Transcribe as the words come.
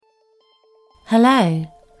Hello,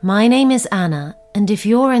 my name is Anna, and if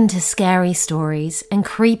you're into scary stories and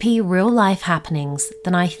creepy real-life happenings,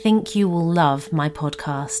 then I think you will love my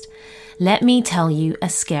podcast. Let me tell you a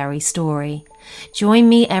scary story. Join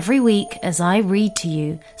me every week as I read to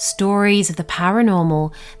you stories of the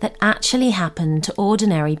paranormal that actually happen to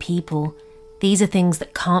ordinary people. These are things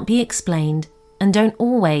that can't be explained and don't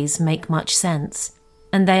always make much sense,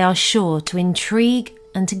 and they are sure to intrigue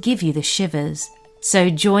and to give you the shivers.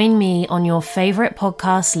 So join me on your favorite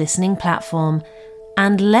podcast listening platform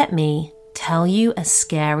and let me tell you a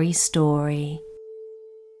scary story.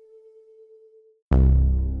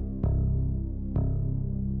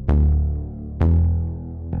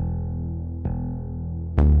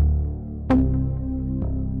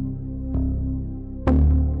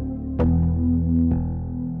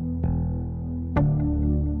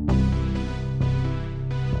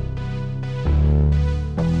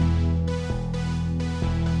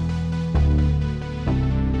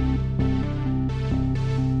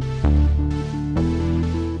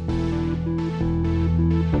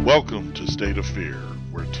 Welcome to State of Fear,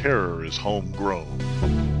 where terror is homegrown.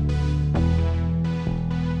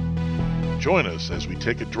 Join us as we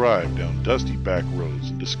take a drive down dusty back roads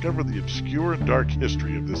and discover the obscure and dark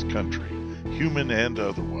history of this country, human and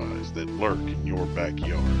otherwise, that lurk in your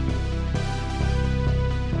backyard.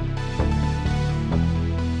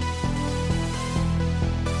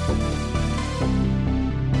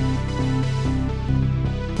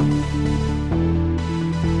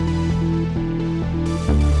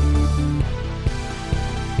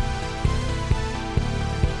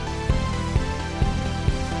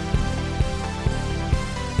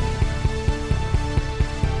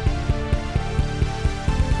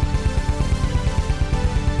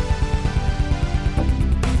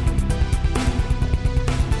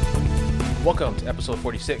 Welcome to episode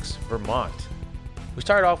 46, Vermont. We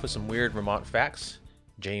started off with some weird Vermont facts.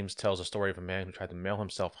 James tells a story of a man who tried to mail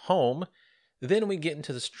himself home. Then we get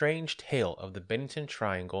into the strange tale of the Bennington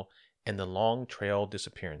Triangle and the Long Trail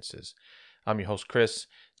disappearances. I'm your host, Chris.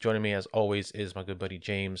 Joining me as always is my good buddy,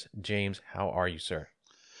 James. James, how are you, sir?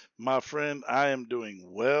 My friend, I am doing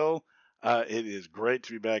well. It is great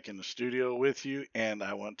to be back in the studio with you, and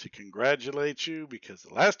I want to congratulate you because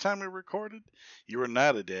the last time we recorded, you were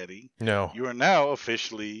not a daddy. No. You are now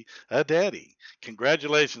officially a daddy.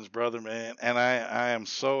 Congratulations, brother, man, and I am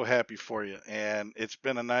so happy for you, and it's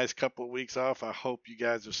been a nice couple of weeks off. I hope you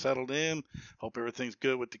guys are settled in. Hope everything's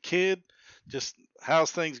good with the kid. Just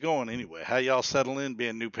how's things going anyway? How y'all settle in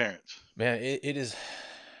being new parents? Man, it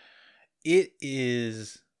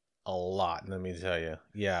is a lot, let me tell you.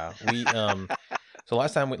 Yeah, we so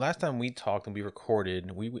last time we talked and we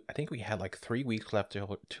recorded, I think we had like 3 weeks left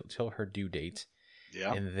till her due date.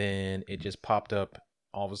 Yeah. And then it just popped up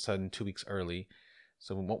all of a sudden 2 weeks early,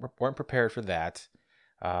 so we weren't prepared for that.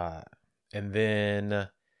 And then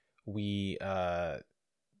we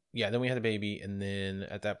then we had a baby, and then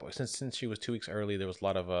at that point, since she was 2 weeks early, there was a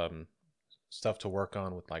lot of stuff to work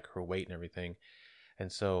on with like her weight and everything.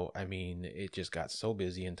 And so, I mean, it just got so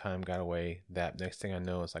busy and time got away that next thing I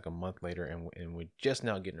know, it's like a month later and we're just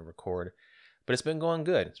now getting to record. But it's been going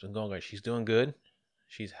good. It's been going good. She's doing good.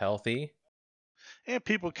 She's healthy. And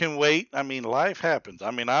people can wait. I mean, life happens. I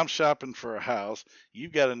mean, I'm shopping for a house.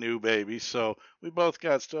 You've got a new baby. So we both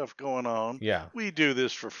got stuff going on. Yeah. We do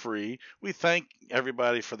this for free. We thank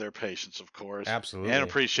everybody for their patience, of course. Absolutely. And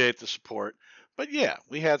appreciate the support. But yeah,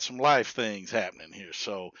 we had some life things happening here.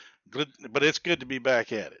 So good, but it's good to be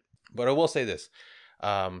back at it. But I will say this.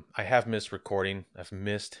 I have missed recording. I've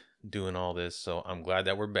missed doing all this. So I'm glad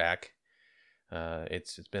that we're back.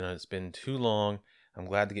 It's been too long. I'm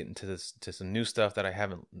glad to get into some new stuff that I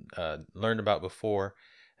haven't learned about before,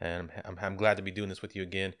 and I'm glad to be doing this with you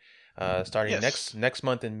again. Starting next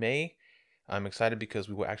month in May, I'm excited because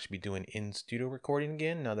we will actually be doing in-studio recording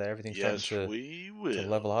again now that everything's starting to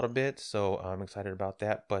level out a bit. So I'm excited about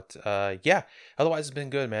that. But yeah, otherwise it's been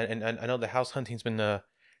good, man. And I know the house hunting's been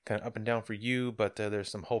kind of up and down for you, but there's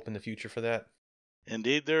some hope in the future for that.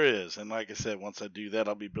 Indeed there is. And like I said, once I do that,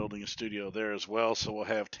 I'll be building a studio there as well. So we'll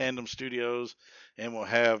have tandem studios, and we'll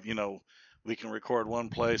have, we can record one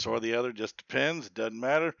place or the other. Just depends. It doesn't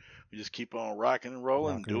matter. We just keep on rocking and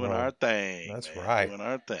rolling and doing our thing. That's right. Doing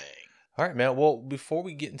our thing. All right, man. Well, before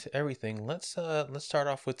we get into everything, let's start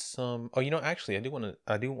off with some. Oh, actually, I do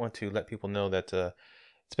want to let people know that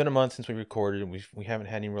it's been a month since we recorded. We haven't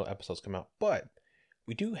had any real episodes come out, but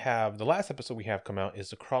we do have the last episode we have come out is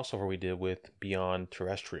the crossover we did with Beyond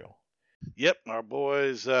Terrestrial. Yep, our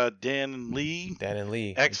boys Dan and Lee.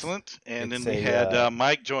 Excellent. And then we had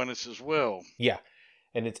Mike join us as well. Yeah,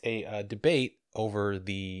 and it's a debate over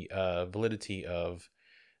the validity of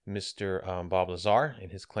Mr. Bob Lazar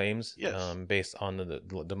and his claims, Yes. based on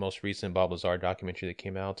the most recent Bob Lazar documentary that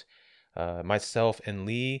came out. Myself and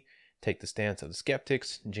Lee take the stance of the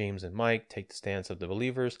skeptics. James and Mike take the stance of the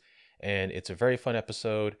believers. And it's a very fun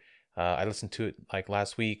episode. I listened to it like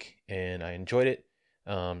last week and I enjoyed it.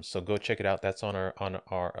 So go check it out. That's on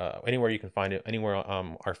our anywhere you can find it, anywhere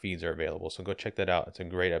our feeds are available. So go check that out. It's a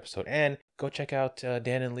great episode. And go check out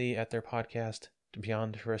Dan and Lee at their podcast,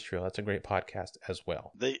 Beyond Terrestrial. That's a great podcast as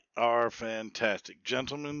well. They are fantastic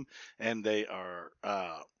gentlemen, and they are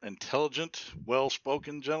intelligent,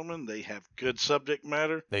 well-spoken gentlemen. They have good subject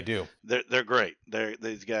matter. They do. They're great.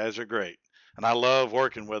 These guys are great, and I love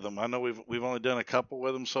working with them. I know we've only done a couple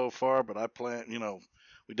with them so far, but I plan,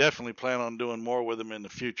 we definitely plan on doing more with them in the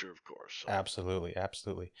future, of course. So. Absolutely.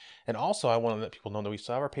 And also, I want to let people know that we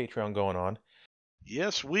still have our Patreon going on.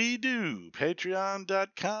 Yes, we do.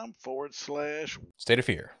 Patreon.com/State of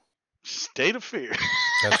Fear. State of Fear.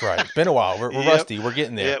 That's right. It's been a while. We're Yep. Rusty. We're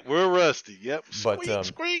getting there. Yeah, we're rusty. Yep. But,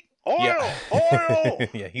 Squeak. Oil. Yeah. Oil.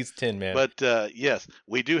 Yeah, he's 10, man. But yes,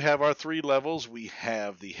 we do have our 3 levels. We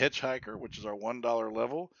have the Hitchhiker, which is our $1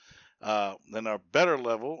 level. Then our better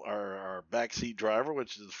level are our backseat driver,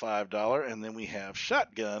 which is $5, and then we have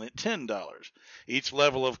Shotgun at $10. Each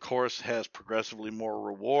level, of course, has progressively more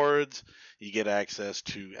rewards. You get access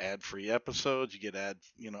to ad-free episodes. You get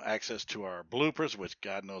access to our bloopers, which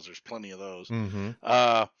God knows there's plenty of those.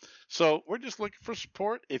 Mm-hmm. So we're just looking for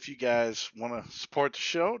support. If you guys want to support the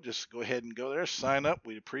show, just go ahead and go there, sign up.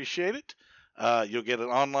 We'd appreciate it. You'll get an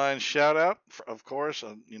online shout out, of course,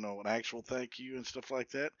 an actual thank you and stuff like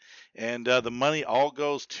that. And the money all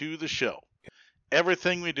goes to the show.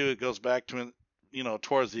 Everything we do, it goes back to,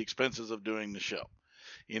 towards the expenses of doing the show.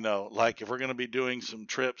 Like if we're going to be doing some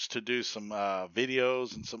trips to do some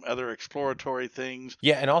videos and some other exploratory things.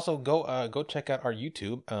 Yeah, and also go check out our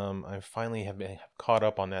YouTube. I finally have been caught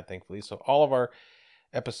up on that, thankfully. So all of our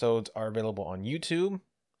episodes are available on YouTube.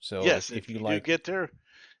 So yes, if you do like, get there.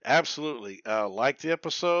 Absolutely. Like the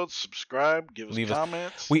episodes, subscribe, leave us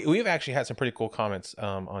comments. We've actually had some pretty cool comments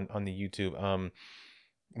on the YouTube.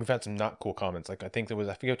 We've had some not cool comments. Like I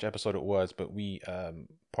forget which episode it was, but we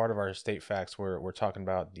part of our state facts we're talking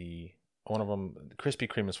about one of them, Krispy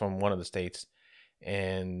Kreme is from one of the states,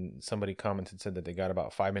 and somebody commented, said that they got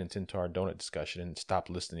about 5 minutes into our donut discussion and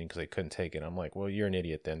stopped listening because they couldn't take it. I'm like, well, you're an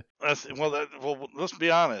idiot then. Well, let's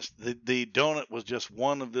be honest. The donut was just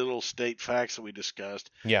one of the little state facts that we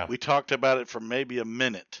discussed. Yeah. We talked about it for maybe a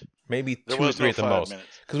minute. Maybe 2 or 3 at the most.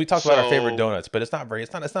 Because we talked So- about our favorite donuts, but it's not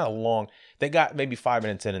a long. They got maybe 5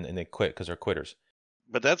 minutes in and they quit because they're quitters.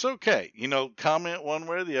 But that's okay. Comment one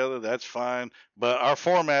way or the other. That's fine. But our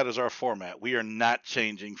format is our format. We are not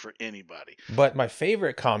changing for anybody. But my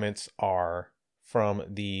favorite comments are from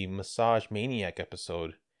the Massage Maniac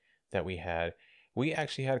episode that we had. We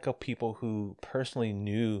actually had a couple people who personally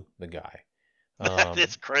knew the guy.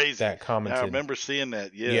 That's crazy. That commented. I remember seeing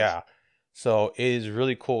that. Yes. Yeah. So it is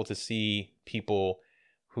really cool to see people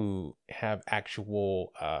who have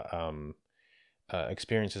actual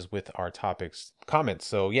experiences with our topics comments.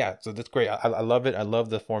 So yeah, so that's great. I love it. I love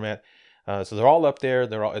the format. So they're all up there.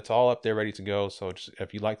 It's all up there, ready to go. So just,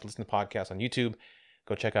 if you like to listen to podcasts on YouTube,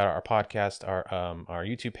 go check out our podcast, our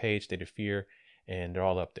YouTube page, State of Fear, and they're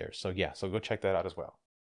all up there. So yeah, so go check that out as well.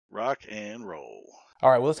 Rock and roll. All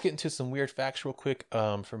right, well, let's get into some weird facts real quick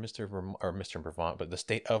for Mr. Vermont, but the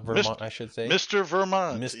state of Vermont, I should say. Mr.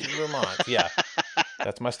 Vermont. Mr. Vermont, yeah.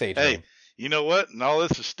 That's my stage Hey, name. you know what? And all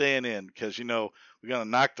this is staying in because, we're going to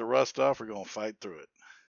knock the rust off. We're going to fight through it.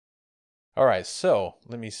 All right, so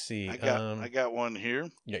let me see. I got one here.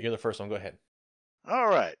 Yeah, you're the first one. Go ahead. All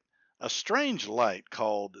right. A strange light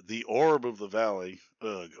called the Orb of the Valley,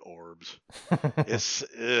 orbs, is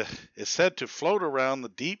said to float around the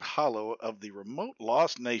deep hollow of the remote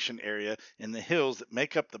Lost Nation area in the hills that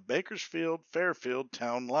make up the Bakersfield-Fairfield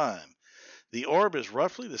town line. The orb is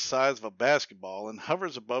roughly the size of a basketball and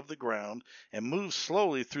hovers above the ground and moves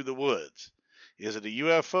slowly through the woods. Is it a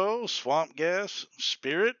UFO, swamp gas,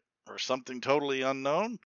 spirit, or something totally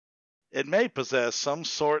unknown? It may possess some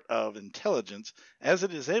sort of intelligence as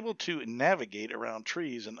it is able to navigate around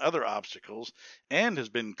trees and other obstacles and has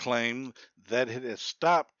been claimed that it has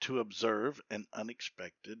stopped to observe an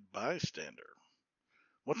unexpected bystander.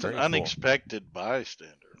 What's Very an cool. unexpected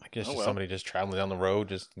bystander? I guess Oh, just well. somebody just traveling down the road.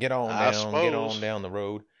 Just get on I down, get suppose. on down the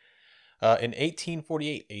road. In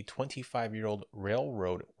 1848, a 25-year-old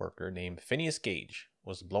railroad worker named Phineas Gage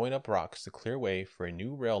was blowing up rocks to clear way for a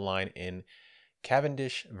new rail line in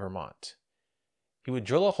Cavendish, Vermont. He would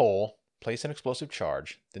drill a hole, place an explosive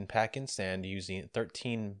charge, then pack in sand using a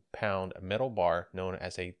 13-pound metal bar known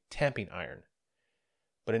as a tamping iron.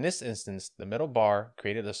 But in this instance, the metal bar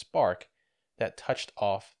created a spark that touched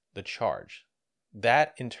off the charge.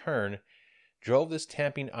 That, in turn, drove this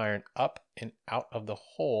tamping iron up and out of the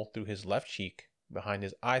hole through his left cheek, behind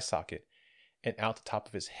his eye socket, and out the top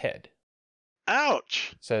of his head.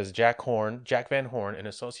 Ouch! Says Jack Van Horn, an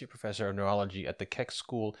associate professor of neurology at the Keck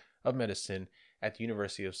School of Medicine at the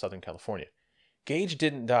University of Southern California. Gage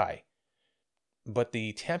didn't die, but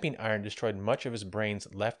the tamping iron destroyed much of his brain's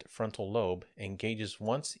left frontal lobe, and Gage's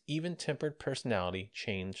once even-tempered personality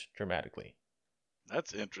changed dramatically.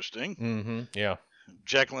 That's interesting. Mm-hmm. Yeah.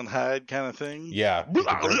 Jekyll and Hyde kind of thing? Yeah.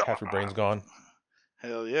 Half your brain's gone.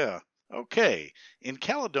 Hell yeah. Okay. In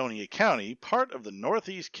Caledonia County, part of the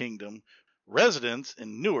Northeast Kingdom, residents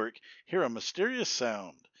in Newark hear a mysterious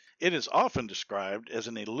sound. It is often described as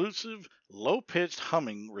an elusive, low-pitched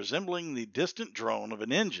humming resembling the distant drone of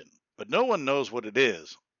an engine, but no one knows what it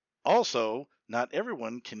is. Also, not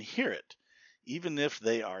everyone can hear it, even if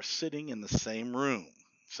they are sitting in the same room.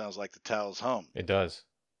 Sounds like the Taos hum. It does.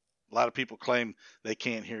 A lot of people claim they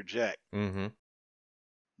can't hear Jack. Mm-hmm.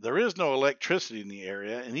 There is no electricity in the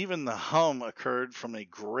area, and even the hum occurred from a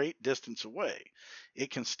great distance away. It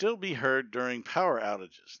can still be heard during power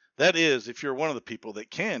outages. That is, if you're one of the people that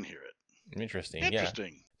can hear it. Interesting. Yeah.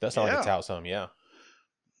 That's not like a Taos hum, yeah.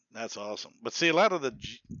 That's awesome. But see, a lot of the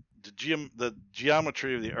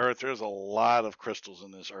geometry of the Earth, there's a lot of crystals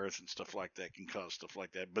in this Earth and stuff like that can cause stuff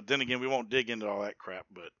like that. But then again, we won't dig into all that crap.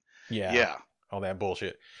 But yeah. All that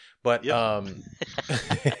bullshit. But yep.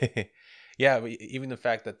 Yeah, even the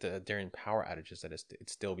fact that during power outages that it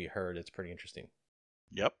still be heard, it's pretty interesting.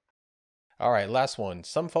 Yep. All right, last one.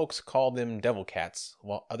 Some folks call them devil cats,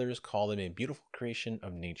 while others call them a beautiful creation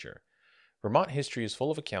of nature. Vermont history is full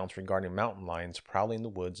of accounts regarding mountain lions prowling the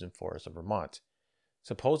woods and forests of Vermont.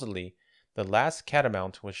 Supposedly, the last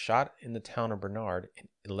catamount was shot in the town of Bernard in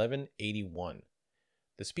 1181.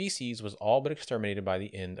 The species was all but exterminated by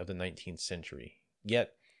the end of the 19th century.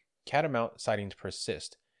 Yet, catamount sightings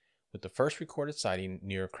persist, with the first recorded sighting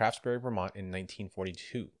near Craftsbury, Vermont in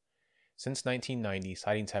 1942. Since 1990,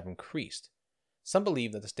 sightings have increased. Some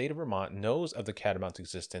believe that the state of Vermont knows of the catamount's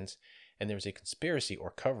existence, and there's a conspiracy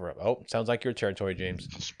or cover-up. Oh, sounds like your territory, James.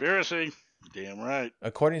 Conspiracy. Damn right.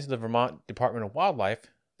 According to the Vermont Department of Wildlife,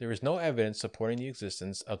 there is no evidence supporting the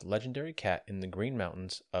existence of the legendary cat in the Green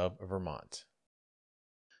Mountains of Vermont.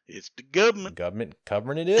 It's the government. The government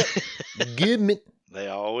covering it up. The government. They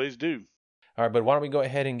always do. All right, but why don't we go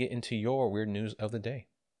ahead and get into your weird news of the day?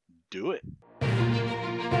 Do it.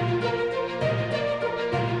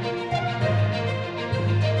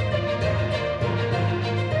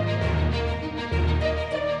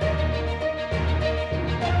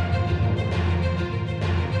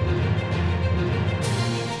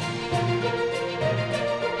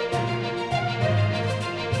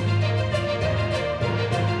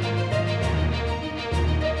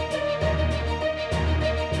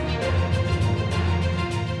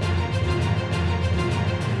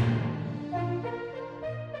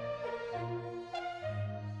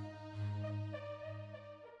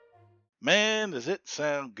 Man, does it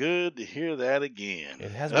sound good to hear that again.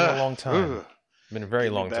 It has been a long time. Been a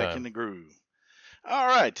very long time. Back in the groove. All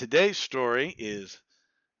right, today's story is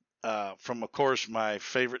from, of course, my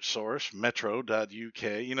favorite source, metro.uk.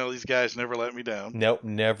 You know, these guys never let me down. Nope,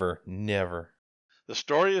 never. The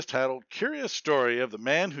story is titled, Curious Story of the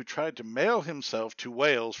Man Who Tried to Mail Himself to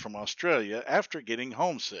Wales from Australia After Getting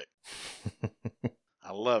Homesick.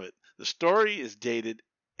 I love it. The story is dated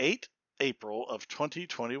 8 April of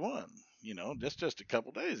 2021. You know, just a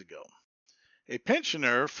couple days ago. A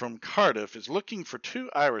pensioner from Cardiff is looking for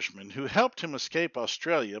two Irishmen who helped him escape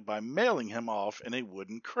Australia by mailing him off in a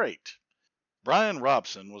wooden crate. Brian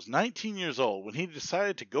Robson was 19 years old when he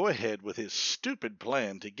decided to go ahead with his stupid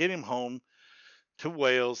plan to get him home to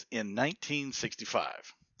Wales in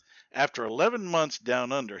 1965. After 11 months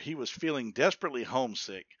down under, he was feeling desperately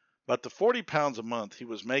homesick, but the 40 pounds a month he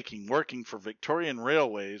was making working for Victorian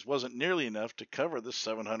Railways wasn't nearly enough to cover the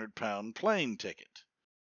 700-pound plane ticket.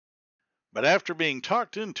 But after being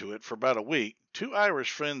talked into it for about a week, two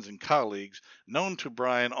Irish friends and colleagues, known to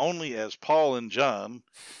Brian only as Paul and John...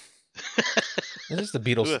 Is this the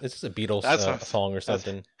Beatles? Is this a Beatles song or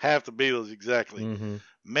something? Half the Beatles, exactly. Mm-hmm.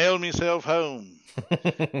 Mailed myself home.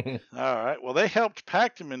 All right. Well, they helped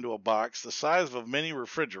pack him into a box the size of a mini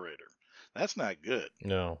refrigerator. That's not good.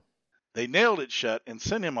 No. They nailed it shut and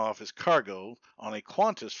sent him off as cargo on a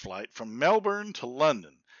Qantas flight from Melbourne to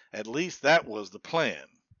London. At least that was the plan.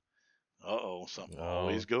 Something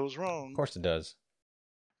always goes wrong. Of course it does.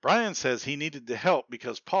 Brian says he needed the help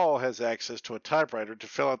because Paul has access to a typewriter to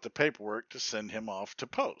fill out the paperwork to send him off to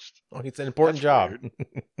post. Oh, it's an important That's job. weird.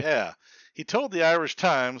 Yeah. He told the Irish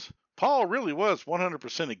Times Paul really was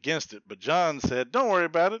 100% against it, but John said, don't worry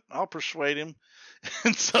about it. I'll persuade him.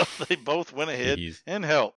 And so they both went ahead Jeez. and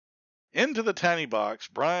helped. Into the tiny box,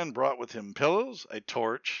 Brian brought with him pillows, a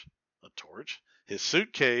torch, his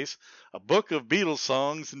suitcase, a book of Beatles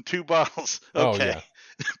songs, and 2 bottles. Okay. Oh, yeah.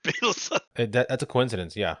 Beatles. That's a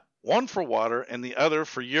coincidence, yeah. One for water and the other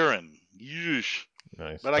for urine. Yeesh.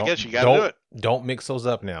 Nice. But I guess you got to do it. Don't mix those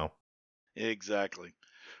up now. Exactly.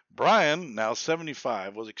 Brian, now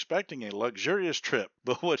 75, was expecting a luxurious trip,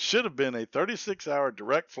 but what should have been a 36-hour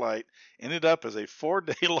direct flight ended up as a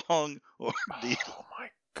 4-day-long ordeal. Oh, my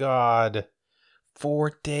God.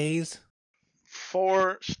 4 days?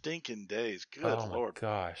 4 stinking days. Good Lord. My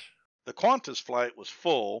gosh. The Qantas flight was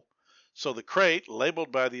full, so the crate,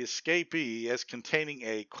 labeled by the escapee as containing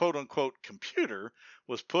a quote-unquote computer,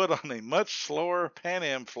 was put on a much slower Pan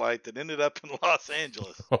Am flight that ended up in Los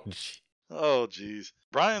Angeles. Oh, gee. Oh, geez.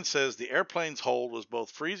 Brian says the airplane's hold was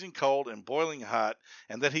both freezing cold and boiling hot,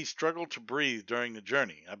 and that he struggled to breathe during the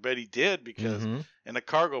journey. I bet he did, because in a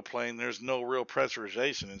cargo plane, there's no real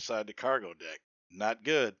pressurization inside the cargo deck. Not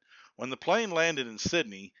good. When the plane landed in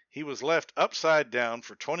Sydney, he was left upside down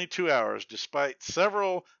for 22 hours, despite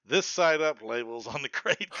several "this side up" labels on the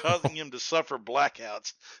crate causing him to suffer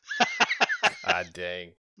blackouts. God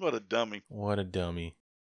dang. What a dummy. What a dummy.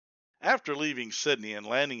 After leaving Sydney and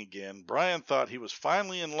landing again, Brian thought he was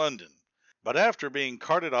finally in London. But after being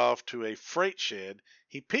carted off to a freight shed,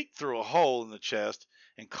 he peeked through a hole in the chest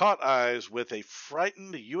and caught eyes with a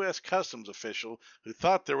frightened U.S. Customs official who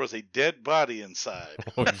thought there was a dead body inside.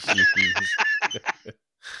 Oh, jeez.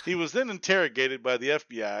 He was then interrogated by the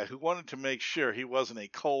FBI, who wanted to make sure he wasn't a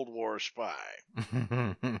Cold War spy.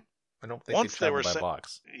 I don't think Once they they were traveled by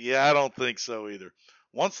box. Yeah, I don't think so either.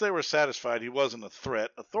 Once they were satisfied he wasn't a threat,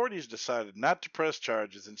 authorities decided not to press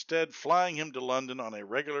charges, instead flying him to London on a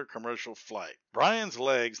regular commercial flight. Brian's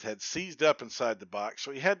legs had seized up inside the box,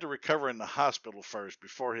 so he had to recover in the hospital first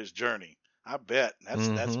before his journey. I bet.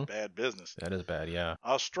 That's bad business. That is bad, yeah.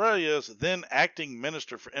 Australia's then acting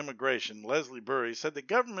Minister for Immigration, Leslie Burry, said the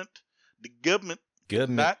government did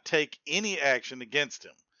not take any action against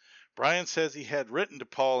him. Brian says he had written to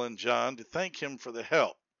Paul and John to thank him for the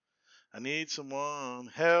help. I need someone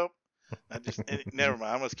help. Never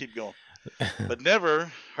mind. I must keep going. But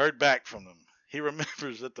never heard back from them. He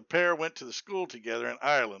remembers that the pair went to the school together in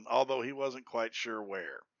Ireland, although he wasn't quite sure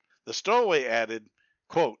where. The stowaway added,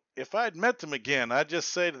 quote, if I'd met them again, I'd just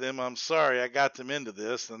say to them I'm sorry I got them into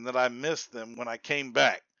this and that I missed them when I came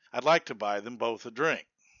back. I'd like to buy them both a drink.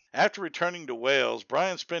 After returning to Wales,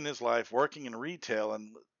 Brian spent his life working in retail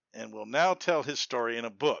and will now tell his story in a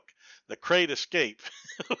book, The Crate Escape,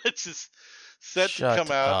 which is set to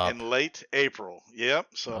come out in late April. Yep,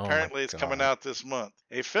 so apparently it's coming out this month.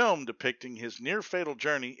 A film depicting his near-fatal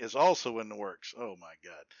journey is also in the works. Oh, my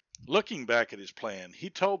God. Looking back at his plan, he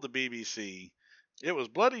told the BBC, it was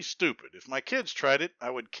bloody stupid. If my kids tried it, I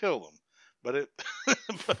would kill them. But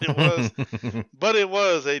it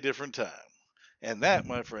was a different time. And that,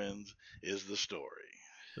 my friends, is the story.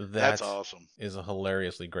 That's awesome. Is a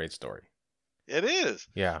hilariously great story. It is.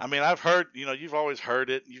 Yeah. I mean, I've heard, you've always heard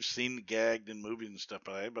it. You've seen the gagged in movies and stuff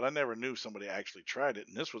like that, but I never knew somebody actually tried it.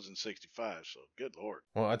 And this was in '65, so good Lord.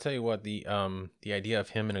 Well, I'll tell you what, the idea of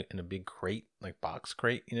him in a big crate, like box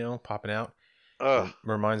crate, popping out,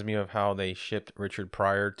 reminds me of how they shipped Richard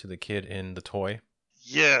Pryor to the kid in The Toy.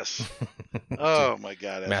 Yes. Oh, my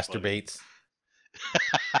God. Masturbates.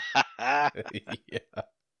 Yeah.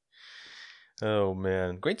 Oh,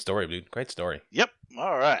 man. Great story, dude. Great story. Yep.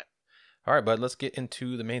 All right. All right, bud. Let's get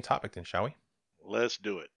into the main topic then, shall we? Let's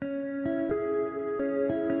do it.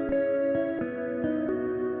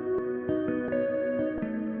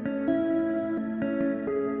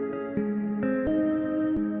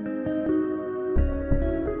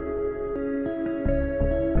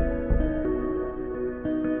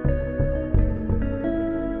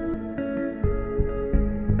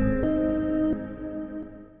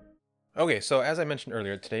 Okay, so as I mentioned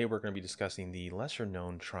earlier, today we're going to be discussing the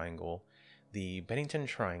lesser-known triangle, the Bennington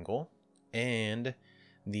Triangle, and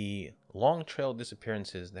the long trail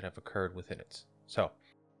disappearances that have occurred within it. So,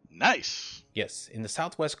 nice. Yes, in the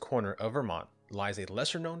southwest corner of Vermont lies a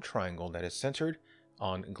lesser-known triangle that is centered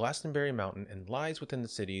on Glastonbury Mountain and lies within the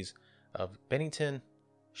cities of Bennington,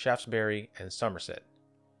 Shaftesbury, and Somerset.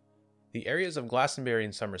 The areas of Glastonbury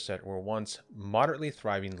and Somerset were once moderately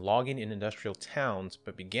thriving logging and industrial towns,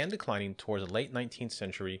 but began declining towards the late 19th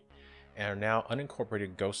century and are now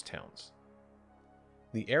unincorporated ghost towns.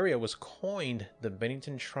 The area was coined the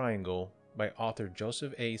Bennington Triangle by author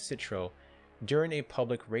Joseph A. Citro during a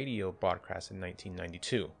public radio broadcast in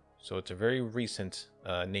 1992. So it's a very recent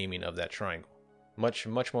naming of that triangle. Much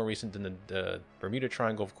more recent than the Bermuda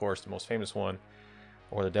Triangle, of course, the most famous one,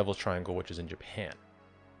 or the Devil's Triangle, which is in Japan.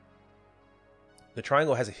 The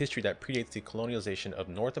triangle has a history that predates the colonialization of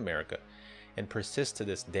North America and persists to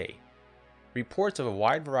this day. Reports of a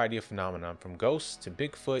wide variety of phenomena, from ghosts to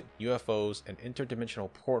Bigfoot, UFOs, and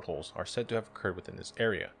interdimensional portholes, are said to have occurred within this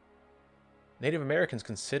area. Native Americans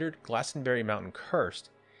considered Glastonbury Mountain cursed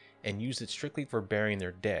and used it strictly for burying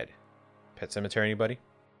their dead. Pet Cemetery, anybody?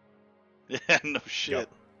 Yeah, no shit.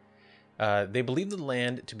 Yep. They believed the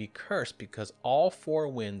land to be cursed because all four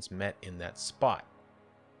winds met in that spot.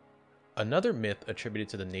 Another myth attributed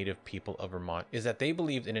to the native people of Vermont is that they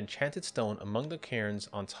believed an enchanted stone among the cairns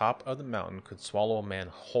on top of the mountain could swallow a man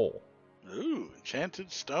whole. Ooh,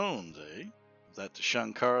 enchanted stones, eh? Is that the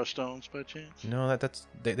Shankara stones by chance? No,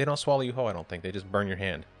 they don't swallow you whole, I don't think. They just burn your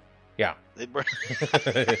hand. Yeah. They burn.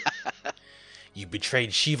 You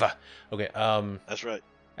betrayed Shiva. Okay, That's right.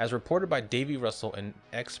 As reported by Davy Russell in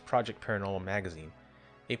Project Paranormal magazine,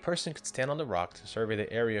 a person could stand on the rock to survey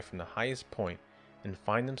the area from the highest point and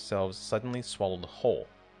find themselves suddenly swallowed whole.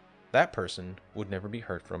 That person would never be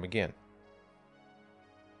heard from again.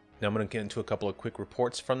 Now I'm going to get into a couple of quick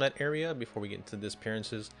reports from that area before we get into the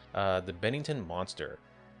disappearances. The Bennington Monster.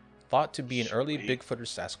 Thought to be an early Bigfoot or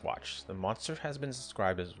Sasquatch, the monster has been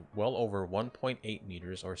described as well over 1.8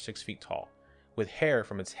 meters or 6 feet tall, with hair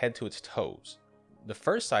from its head to its toes. The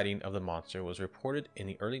first sighting of the monster was reported in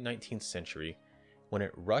the early 19th century when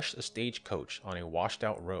it rushed a stagecoach on a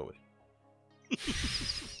washed-out road.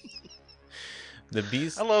 The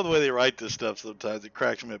beast... I love the way they write this stuff sometimes. It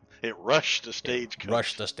cracks me up. It rushed a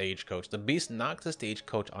stagecoach. The beast knocked the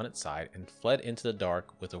stagecoach on its side and fled into the dark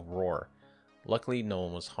with a roar. Luckily, no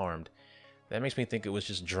one was harmed. That makes me think it was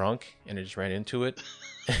just drunk and it just ran into it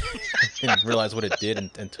and realized what it did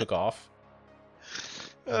and took off.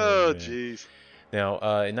 Oh, jeez. Now,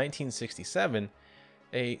 in 1967,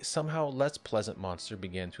 a somehow less pleasant monster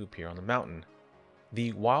began to appear on the mountain.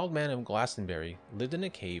 The Wild Man of Glastonbury lived in a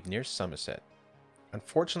cave near Somerset.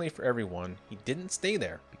 Unfortunately for everyone, he didn't stay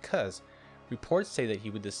there because reports say that he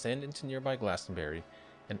would descend into nearby Glastonbury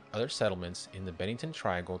and other settlements in the Bennington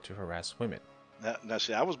Triangle to harass women. Now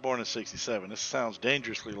see, I was born in 1967. This sounds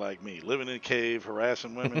dangerously like me. Living in a cave,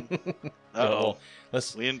 harassing women. Uh-oh.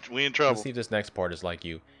 We in trouble. Let's see if this next part is like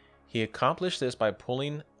you. He accomplished this by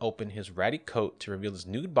pulling open his ratty coat to reveal his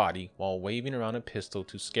nude body while waving around a pistol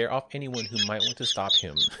to scare off anyone who might want to stop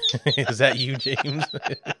him. Is that you, James?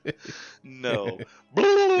 No.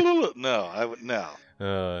 No.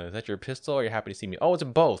 Is that your pistol or you're happy to see me? Oh, it's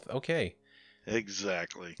both. Okay.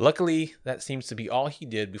 Exactly. Luckily, that seems to be all he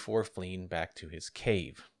did before fleeing back to his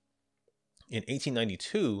cave. In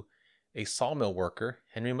 1892, a sawmill worker,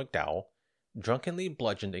 Henry McDowell, drunkenly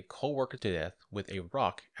bludgeoned a co-worker to death with a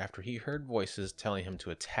rock after he heard voices telling him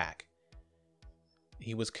to attack.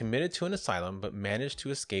 He was committed to an asylum but managed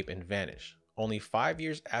to escape and vanish. Only 5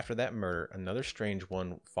 years after that murder, another strange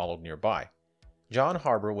one followed nearby. John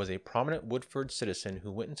Harbour was a prominent Woodford citizen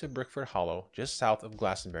who went into Brickford Hollow just south of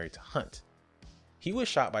Glastonbury to hunt. He was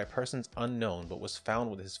shot by persons unknown but was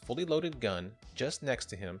found with his fully loaded gun just next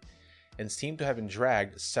to him and seemed to have been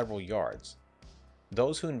dragged several yards.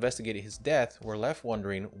 Those who investigated his death were left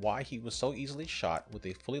wondering why he was so easily shot with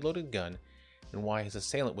a fully loaded gun and why his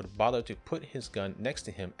assailant would bother to put his gun next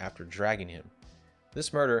to him after dragging him.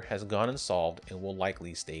 This murder has gone unsolved and will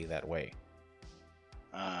likely stay that way.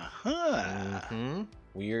 Uh-huh.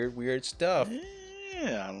 Weird stuff.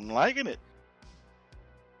 Yeah, I'm liking it.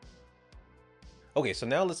 Okay, so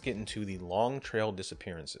now let's get into the Long Trail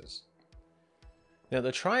disappearances. Now,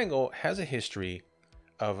 the Triangle has a history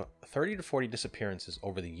of 30 to 40 disappearances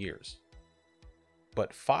over the years.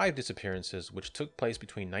 But 5 disappearances which took place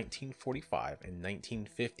between 1945 and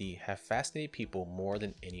 1950 have fascinated people more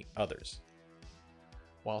than any others.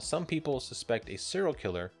 While some people suspect a serial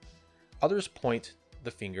killer, others point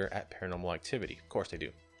the finger at paranormal activity. Of course they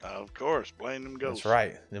do. Of course, blame them ghosts. That's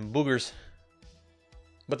right, them boogers.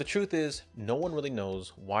 But the truth is, no one really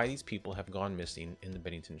knows why these people have gone missing in the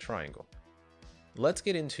Bennington Triangle. Let's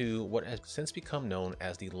get into what has since become known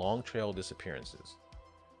as the Long Trail disappearances.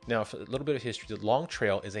 Now, for a little bit of history, the Long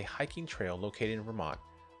Trail is a hiking trail located in Vermont,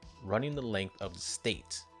 running the length of the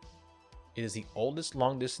state. It is the oldest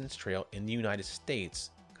long-distance trail in the United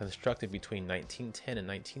States, constructed between 1910 and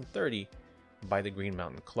 1930 by the Green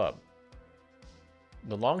Mountain Club.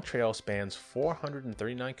 The Long Trail spans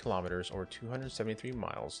 439 kilometers or 273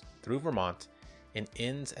 miles through Vermont and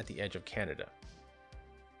ends at the edge of Canada.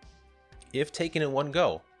 if taken in one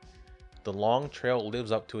go. The long trail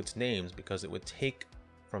lives up to its names because it would take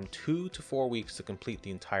from 2 to 4 weeks to complete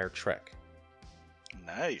the entire trek.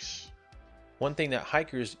 Nice. One thing that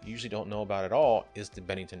hikers usually don't know about at all is the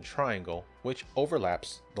Bennington Triangle, which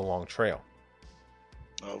overlaps the long trail.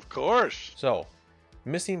 Of course. So,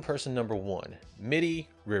 missing person number 1, Mitty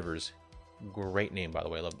Rivers. Great name, by the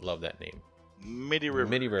way. Love that name. Mitty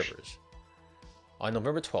Rivers. Mitty Rivers. On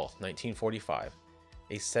November 12th, 1945,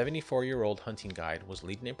 a 74-year-old hunting guide was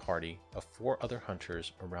leading a party of 4 other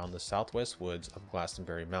hunters around the southwest woods of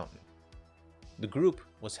Glastonbury Mountain. The group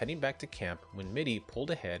was heading back to camp when Mitty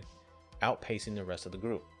pulled ahead, outpacing the rest of the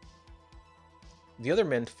group. The other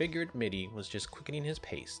men figured Mitty was just quickening his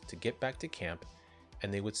pace to get back to camp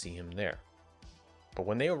and they would see him there. But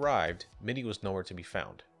when they arrived, Mitty was nowhere to be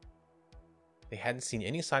found. They hadn't seen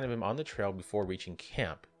any sign of him on the trail before reaching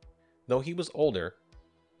camp. Though he was older,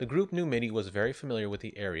 the group knew Mitty was very familiar with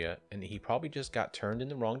the area and he probably just got turned in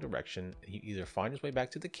the wrong direction and he'd either find his way back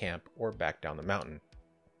to the camp or back down the mountain.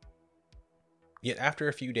 Yet after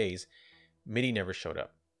a few days, Mitty never showed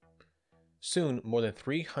up. Soon, more than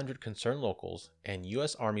 300 concerned locals and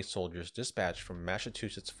U.S. Army soldiers dispatched from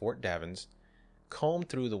Massachusetts Fort Davins combed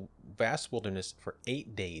through the vast wilderness for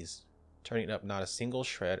 8 days, turning up not a single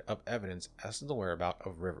shred of evidence as to the whereabouts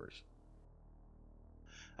of Rivers.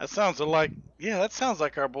 That sounds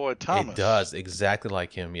like our boy Thomas. It does, exactly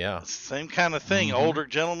like him, yeah. Same kind of thing. Mm-hmm. Older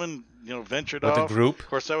gentleman, ventured with off. With a group. Of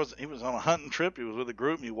course, he was on a hunting trip. He was with a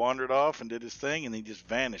group, and he wandered off and did his thing, and he just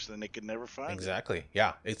vanished. Then they could never find him. Exactly,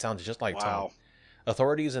 yeah. It sounds just like Wow. Tom.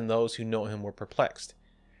 Authorities and those who know him were perplexed.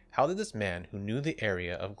 How did this man, who knew the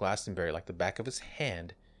area of Glastonbury like the back of his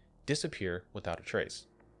hand, disappear without a trace?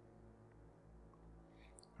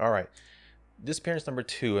 All right. Disappearance number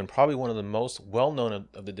 2, and probably one of the most well-known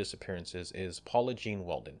of the disappearances, is Paula Jean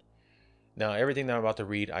Weldon. Now, everything that I'm about to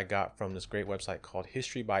read, I got from this great website called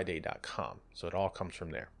historybyday.com, so it all comes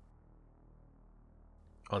from there.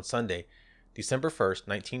 On Sunday, December 1st,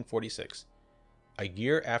 1946, a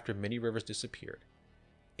year after Mitty Rivers disappeared,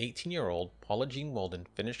 18-year-old Paula Jean Weldon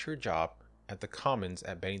finished her job at the Commons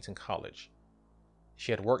at Bennington College.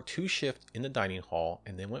 She had worked 2 shifts in the dining hall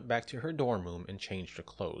and then went back to her dorm room and changed her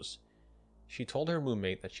clothes. She told her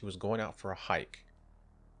roommate that she was going out for a hike.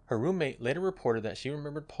 Her roommate later reported that she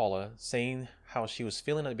remembered Paula saying how she was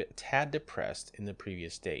feeling a tad depressed in the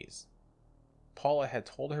previous days. Paula had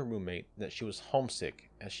told her roommate that she was homesick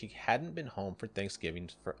as she hadn't been home for Thanksgiving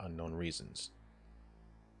for unknown reasons.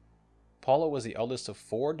 Paula was the eldest of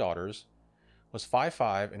 4 daughters, was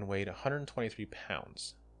 5'5" and weighed 123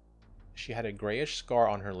 pounds. She had a grayish scar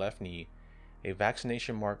on her left knee, a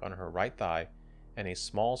vaccination mark on her right thigh, and a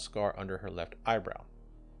small scar under her left eyebrow.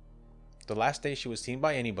 The last day she was seen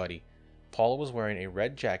by anybody, Paula was wearing a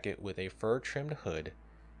red jacket with a fur-trimmed hood,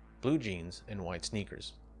 blue jeans, and white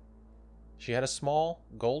sneakers. She had a small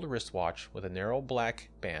gold wristwatch with a narrow black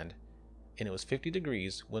band, and it was 50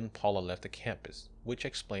 degrees when Paula left the campus, which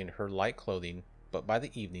explained her light clothing, but by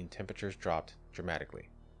the evening temperatures dropped dramatically.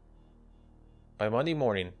 By Monday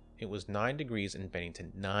morning, it was 9 degrees in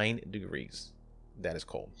Bennington. 9 degrees. That is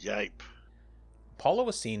cold. Yipe. Paula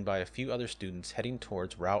was seen by a few other students heading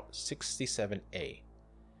towards Route 67A.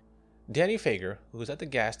 Danny Fager, who was at the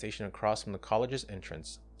gas station across from the college's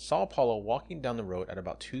entrance, saw Paula walking down the road at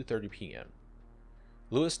about 2:30 p.m.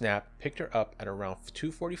 Lewis Knapp picked her up at around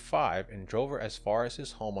 2:45 and drove her as far as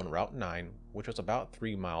his home on Route 9, which was about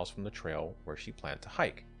 3 miles from the trail where she planned to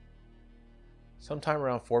hike. Sometime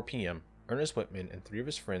around 4 p.m., Ernest Whitman and 3 of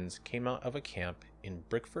his friends came out of a camp in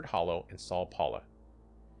Brickford Hollow and saw Paula.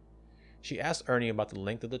 She asked Ernie about the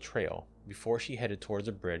length of the trail before she headed towards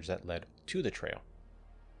a bridge that led to the trail.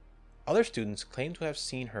 Other students claimed to have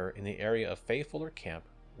seen her in the area of Faye Fuller Camp,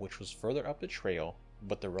 which was further up the trail,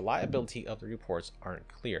 but the reliability of the reports aren't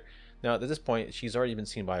clear. Now, at this point, she's already been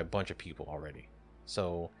seen by a bunch of people already.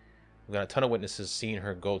 So, we've got a ton of witnesses seeing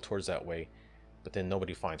her go towards that way, but then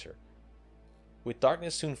nobody finds her. With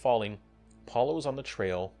darkness soon falling, Paula was on the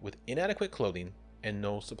trail with inadequate clothing and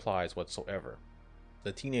no supplies whatsoever.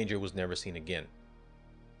 The teenager was never seen again.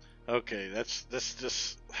 Okay, that's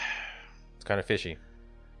just... It's kind of fishy.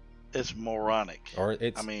 It's moronic. Or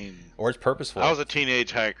it's purposeful. I was a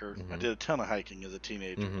teenage hiker. Mm-hmm. I did a ton of hiking as a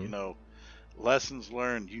teenager. Mm-hmm. Lessons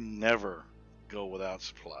learned, you never go without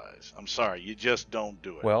supplies. I'm sorry, you just don't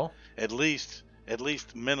do it. Well, at least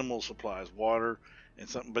minimal supplies, water and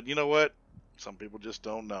something. But you know what? Some people just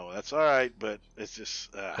don't know. That's all right, but it's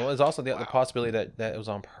just... well, there's also the possibility that it was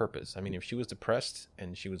on purpose. I mean, if she was depressed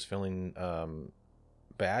and she was feeling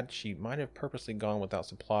bad, she might have purposely gone without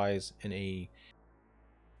supplies in a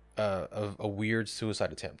weird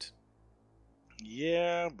suicide attempt.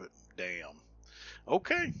 Yeah, but damn.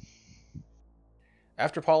 Okay.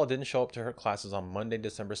 After Paula didn't show up to her classes on Monday,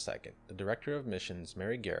 December 2nd, the director of admissions,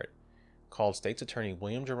 Mary Garrett, called State's Attorney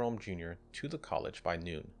William Jerome Jr. to the college by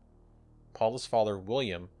noon. Paula's father,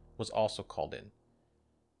 William, was also called in.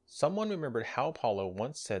 Someone remembered how Paula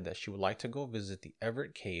once said that she would like to go visit the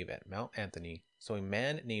Everett Cave at Mount Anthony, so a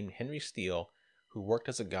man named Henry Steele, who worked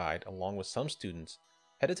as a guide along with some students,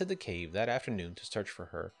 headed to the cave that afternoon to search for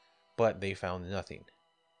her, but they found nothing.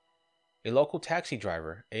 A local taxi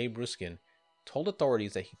driver, Abe Ruskin, told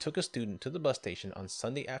authorities that he took a student to the bus station on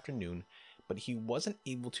Sunday afternoon, but he wasn't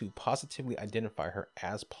able to positively identify her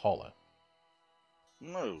as Paula.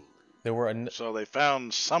 No. There were So they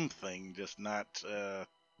found something, just not...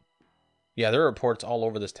 Yeah, there are reports all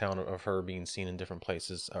over this town of her being seen in different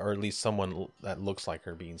places, or at least someone that looks like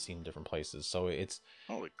her being seen in different places. So it's...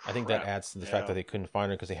 Holy crap. I think that adds to the fact that they couldn't find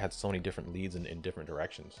her because they had so many different leads in different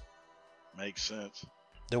directions. Makes sense.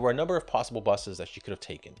 There were a number of possible buses that she could have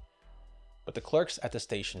taken, but the clerks at the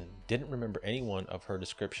station didn't remember anyone of her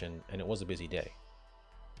description, and it was a busy day.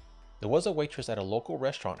 There was a waitress at a local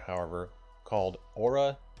restaurant, however, called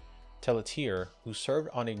Ora Telletier, who served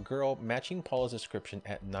on a girl matching Paula's description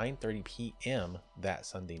at 9:30 p.m. that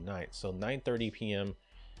Sunday night. So 9:30 p.m.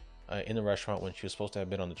 In the restaurant when she was supposed to have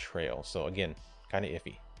been on the trail. So again, kind of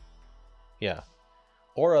iffy. Yeah.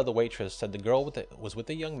 Ora, the waitress, said the girl was with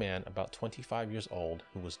a young man about 25 years old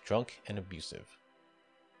who was drunk and abusive.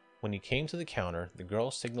 When he came to the counter, the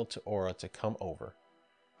girl signaled to Ora to come over.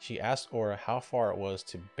 She asked Ora how far it was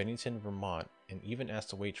to Bennington, Vermont, and even asked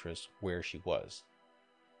the waitress where she was.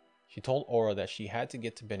 She told Ora that she had to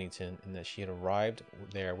get to Bennington and that she had arrived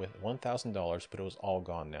there with $1,000, but it was all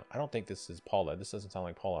gone now. I don't think this is Paula. This doesn't sound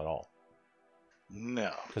like Paula at all.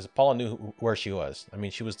 No. Because Paula knew where she was. I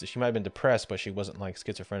mean, she might have been depressed, but she wasn't like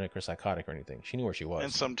schizophrenic or psychotic or anything. She knew where she was.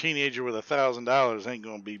 And some teenager with $1,000 ain't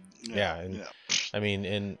gonna be. I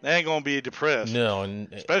mean, they ain't gonna be depressed. No,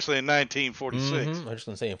 and especially in 1946. I was just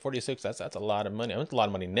gonna say in 46, that's a lot of money. I mean, it's a lot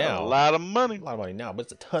of money now. A lot of money. A lot of money now, but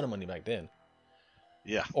it's a ton of money back then.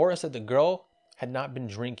 Yeah. Ora said the girl had not been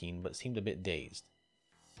drinking, but seemed a bit dazed.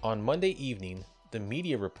 On Monday evening, the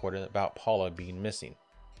media reported about Paula being missing.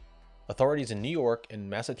 Authorities in New York and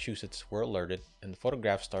Massachusetts were alerted, and the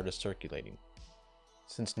photographs started circulating.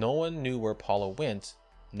 Since no one knew where Paula went,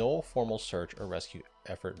 no formal search or rescue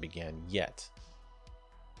effort began yet.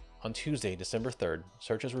 On Tuesday, December 3rd,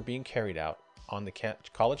 searches were being carried out on the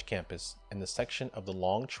college campus and the section of the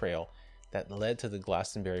long trail that led to the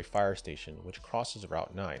Glastonbury Fire Station, which crosses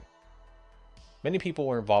Route 9. Many people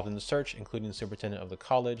were involved in the search, including the superintendent of the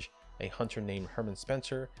college, a hunter named Herman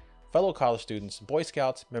Spencer, fellow college students, Boy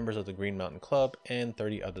Scouts, members of the Green Mountain Club, and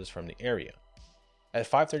 30 others from the area. At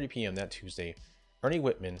 5:30 p.m. that Tuesday, Ernie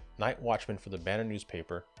Whitman, night watchman for the Banner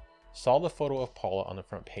newspaper, saw the photo of Paula on the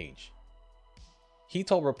front page. He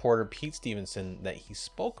told reporter Pete Stevenson that he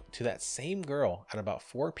spoke to that same girl at about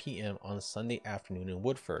 4 p.m. on Sunday afternoon in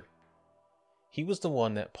Woodford. He was the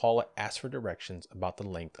one that Paula asked for directions about the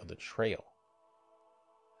length of the trail.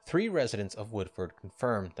 3 residents of Woodford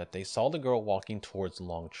confirmed that they saw the girl walking towards the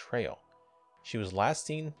long trail. She was last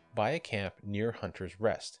seen by a camp near Hunter's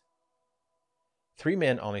Rest. 3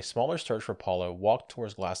 men on a smaller search for Paula walked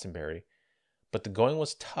towards Glastonbury, but the going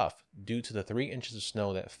was tough due to the 3 inches of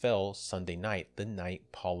snow that fell Sunday night, the night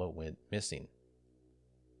Paula went missing.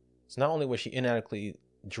 So not only was she inadequately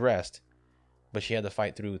dressed, but she had to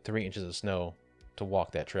fight through 3 inches of snow to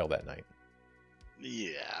walk that trail that night.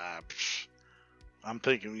 Yeah, I'm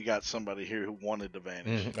thinking we got somebody here who wanted to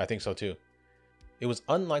vanish. I think so too. It was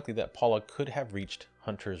unlikely that Paula could have reached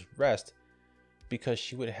Hunter's Rest because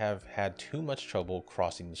she would have had too much trouble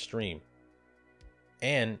crossing the stream.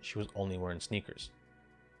 And she was only wearing sneakers.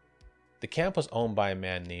 The camp was owned by a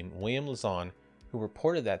man named William Lazon, who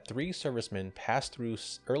reported that 3 servicemen passed through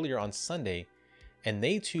earlier on Sunday, and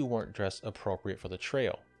they too weren't dressed appropriate for the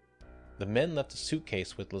trail. The men left a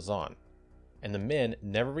suitcase with Lazon, and the men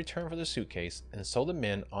never returned for the suitcase, and so the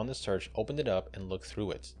men on the search opened it up and looked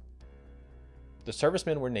through it. The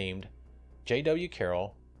servicemen were named J.W.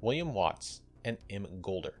 Carroll, William Watts, and M.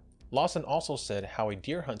 Golder. Lawson also said how a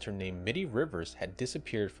deer hunter named Mitty Rivers had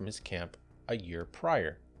disappeared from his camp a year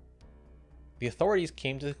prior. The authorities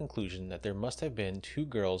came to the conclusion that there must have been 2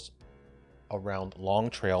 girls around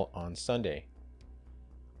Long Trail on Sunday.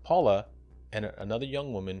 Paula and another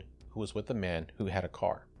young woman who was with a man who had a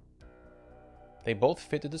car. They both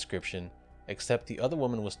fit the description, except the other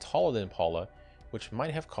woman was taller than Paula, which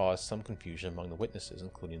might have caused some confusion among the witnesses,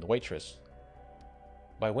 including the waitress.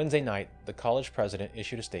 By Wednesday night, the college president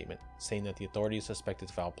issued a statement saying that the authorities suspected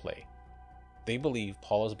foul play. They believed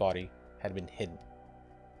Paula's body had been hidden.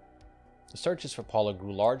 The searches for Paula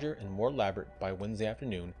grew larger and more elaborate by Wednesday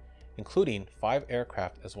afternoon, including 5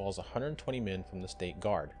 aircraft as well as 120 men from the State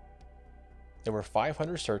Guard. There were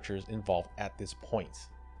 500 searchers involved at this point.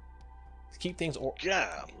 To keep things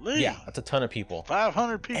Golly. Yeah, that's a ton of people.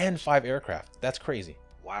 500 people. And 5 aircraft. That's crazy.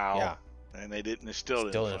 Wow. Yeah. And they still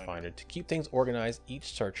didn't find her. To keep things organized,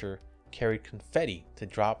 each searcher carried confetti to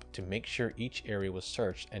drop to make sure each area was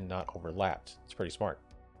searched and not overlapped. It's pretty smart.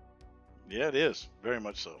 Yeah, it is. Very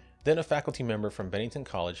much so. Then a faculty member from Bennington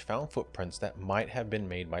College found footprints that might have been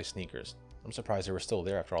made by sneakers. I'm surprised they were still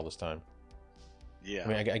there after all this time. Yeah. I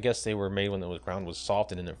mean, I guess they were made when the ground was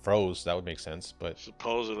soft and then it froze. That would make sense, but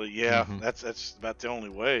supposedly, yeah, that's about the only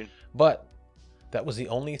way. But that was the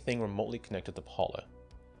only thing remotely connected to Paula.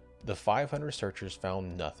 The 500 searchers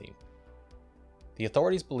found nothing. The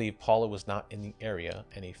authorities believe Paula was not in the area,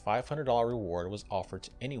 and a $500 reward was offered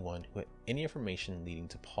to anyone who had any information leading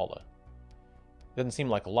to Paula. Doesn't seem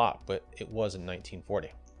like a lot, but it was in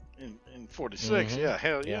 1940. In 46, yeah,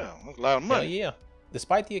 hell yeah. That's a lot of money. Hell yeah.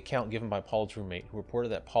 Despite the account given by Paula's roommate, who reported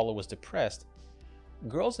that Paula was depressed,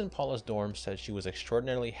 girls in Paula's dorm said she was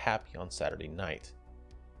extraordinarily happy on Saturday night.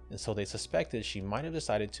 And so they suspected she might have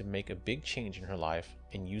decided to make a big change in her life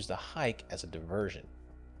and use the hike as a diversion.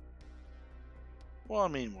 Well, I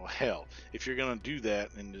mean, hell, if you're going to do that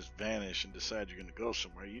and just vanish and decide you're going to go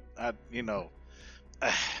somewhere, I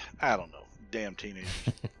don't know. Damn teenagers.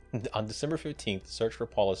 On December 15th, the search for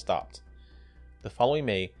Paula stopped. The following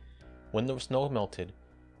May, when the snow melted,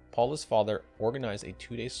 Paula's father organized a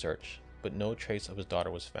 2-day search, but no trace of his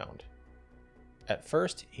daughter was found. At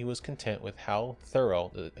first, he was content with how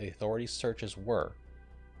thorough the authorities' searches were,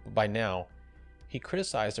 but by now, he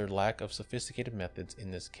criticized their lack of sophisticated methods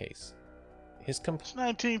in this case. It's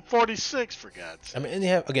 1946, for God's sake. I mean, and they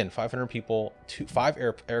have, again, 500 people, 5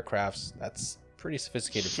 aircrafts. That's pretty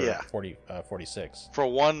sophisticated for 46. For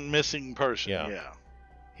one missing person, yeah.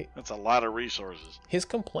 That's a lot of resources. His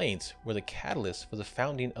complaints were the catalyst for the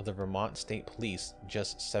founding of the Vermont State Police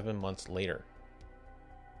just 7 months later.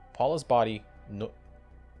 Paula's body nor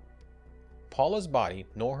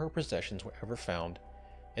her possessions were ever found,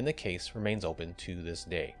 and the case remains open to this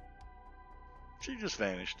day. She just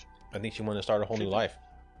vanished. I think she wanted to start a whole new life.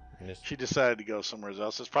 She decided to go somewhere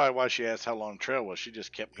else. That's probably why she asked how long the trail was. She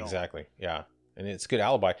just kept going. Exactly, yeah. And it's a good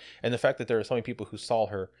alibi. And the fact that there are so many people who saw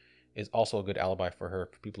her is also a good alibi for her,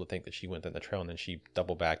 for people to think that she went down the trail and then she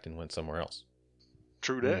double backed and went somewhere else.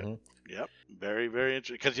 True that. Yep. Very, very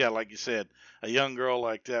interesting. Because, like you said, a young girl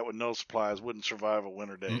like that with no supplies wouldn't survive a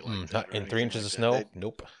winter day like that. Not in 3 inches of snow?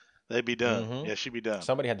 Nope. They'd be done. Yeah, she'd be done.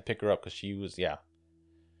 Somebody had to pick her up because she was,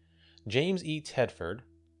 James E. Tedford,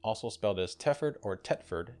 also spelled as Tefford or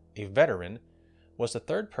Tetford, a veteran, was the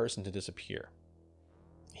third person to disappear.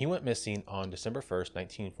 He went missing on December 1st,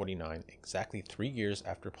 1949, exactly 3 years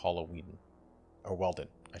after Paula Weldon,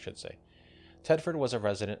 I should say. Tedford was a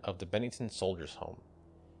resident of the Bennington Soldiers' Home.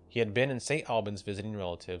 He had been in St. Albans visiting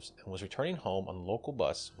relatives and was returning home on the local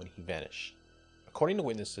bus when he vanished. According to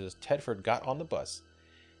witnesses, Tedford got on the bus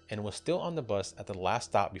and was still on the bus at the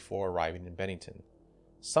last stop before arriving in Bennington.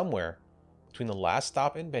 Somewhere between the last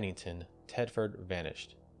stop in Bennington, Tedford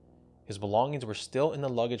vanished. His belongings were still in the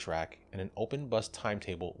luggage rack, and an open bus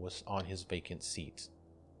timetable was on his vacant seat.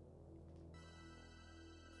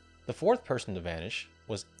 The fourth person to vanish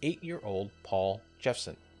was 8-year-old Paul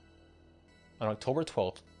Jeffson. On October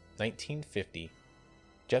 12, 1950,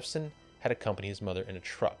 Jeffson had accompanied his mother in a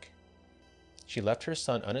truck. She left her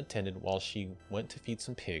son unattended while she went to feed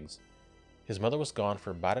some pigs. His mother was gone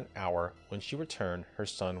for about an hour. When she returned, her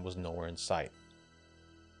son was nowhere in sight.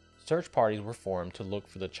 Search parties were formed to look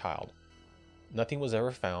for the child. Nothing was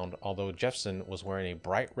ever found, although Jeffson was wearing a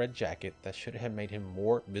bright red jacket that should have made him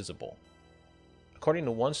more visible. According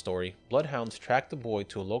to one story, bloodhounds tracked the boy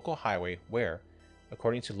to a local highway where,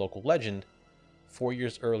 according to local legend, 4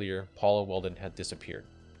 years earlier, Paula Weldon had disappeared.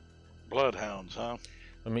 Bloodhounds, huh?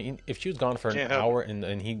 I mean, if she was gone for an hour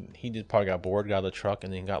and he just probably got bored, got out of the truck,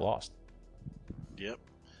 and then got lost. Yep.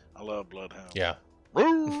 I love bloodhounds. Yeah.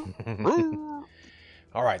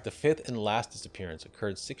 All right, the fifth and last disappearance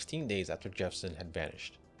occurred 16 days after Jeffson had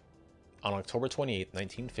vanished. On October 28,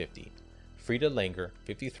 1950, Frida Langer,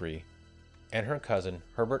 53, and her cousin,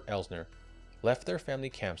 Herbert Elsner, left their family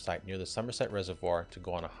campsite near the Somerset Reservoir to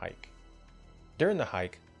go on a hike. During the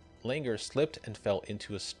hike, Langer slipped and fell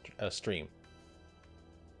into a stream.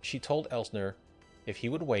 She told Elsner if he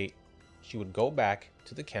would wait, she would go back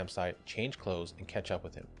to the campsite, change clothes, and catch up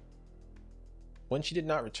with him. When she did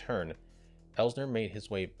not return, Elsner made his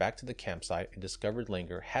way back to the campsite and discovered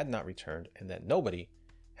Langer had not returned and that nobody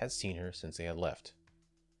had seen her since they had left.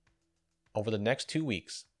 Over the next 2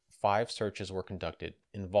 weeks, 5 searches were conducted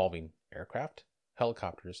involving aircraft,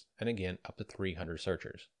 helicopters, and again up to 300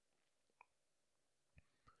 searchers.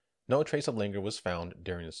 No trace of Langer was found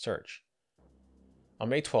during the search. On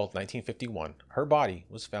May 12, 1951, her body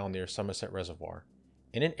was found near Somerset Reservoir,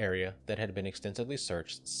 in an area that had been extensively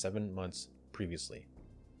searched 7 months previously.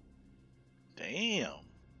 Damn.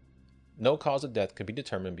 No cause of death could be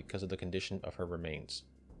determined because of the condition of her remains.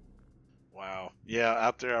 Wow. Yeah,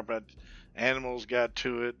 out there, I bet animals got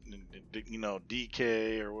to it, and,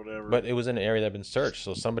 decay or whatever. But it was in an area that had been searched,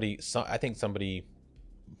 so I think somebody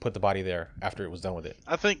put the body there after it was done with it.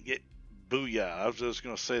 Booyah. I was just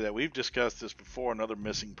going to say that. We've discussed this before in other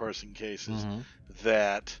missing person cases,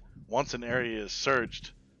 that once an area is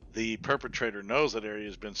searched, the perpetrator knows that area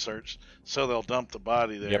has been searched, so they'll dump the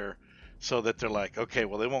body there so that they're like, okay,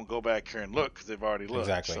 well, they won't go back here and look because they've already looked.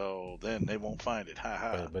 Exactly. So then they won't find it. Ha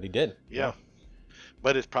ha. But he did. Yeah.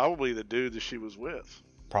 But it's probably the dude that she was with.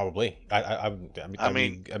 Probably. I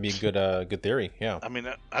mean, that'd be a good theory. Yeah. I mean,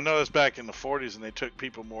 I know it's back in the 40s and they took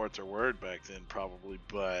people more at their word back then, probably,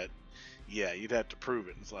 but yeah, you'd have to prove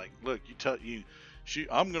it. It's like, look,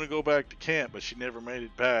 I'm going to go back to camp, but she never made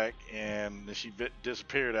it back, and she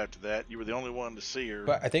disappeared after that. You were the only one to see her.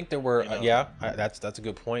 But I think there were, that's a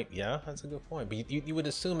good point. Yeah, that's a good point. But you would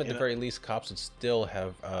assume at the very least cops would still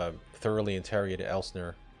have thoroughly interrogated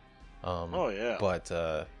Elsner. Oh yeah. But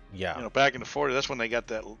yeah. Back in the 40s, that's when they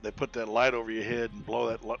put that light over your head and blow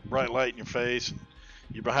that bright light in your face, and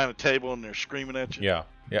you're behind a table and they're screaming at you.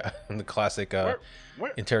 Yeah, and the classic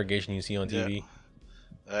interrogation you see on TV. Yeah.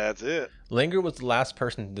 That's it. Langer was the last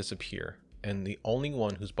person to disappear, and the only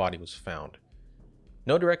one whose body was found.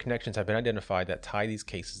 No direct connections have been identified that tie these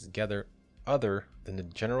cases together other than the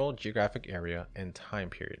general geographic area and time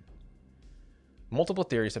period. Multiple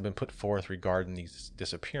theories have been put forth regarding these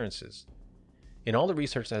disappearances. In all the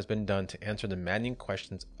research that has been done to answer the maddening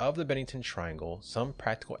questions of the Bennington Triangle, some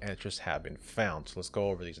practical answers have been found. So let's go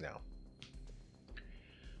over these now.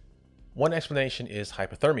 One explanation is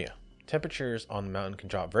hypothermia. Temperatures on the mountain can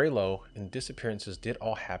drop very low, and disappearances did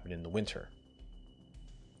all happen in the winter.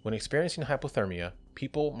 When experiencing hypothermia,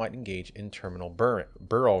 people might engage in terminal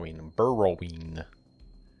burrowing.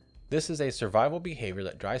 This is a survival behavior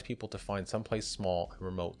that drives people to find someplace small and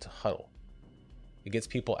remote to huddle. It gets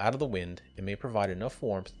people out of the wind and may provide enough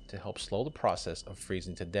warmth to help slow the process of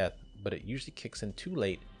freezing to death, but it usually kicks in too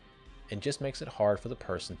late and just makes it hard for the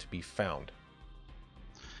person to be found.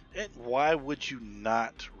 And why would you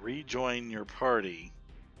not rejoin your party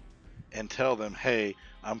and tell them, hey,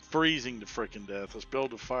 I'm freezing to frickin' death, let's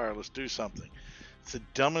build a fire, let's do something? It's the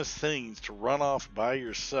dumbest things to run off by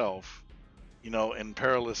yourself, in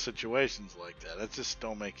perilous situations like that. That just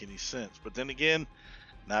don't make any sense. But then again,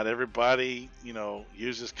 not everybody,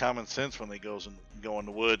 uses common sense when they go in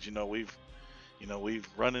the woods. We've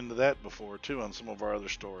run into that before too on some of our other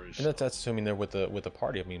stories. And that's assuming they're with the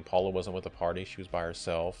party. I mean, Paula wasn't with the party; she was by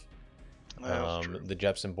herself. That's true. The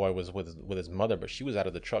Jepson boy was with his mother, but she was out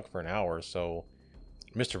of the truck for an hour. So,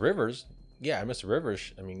 Mr. Rivers,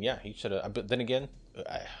 I mean, yeah, he should have. But then again,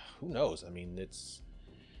 who knows? I mean, it's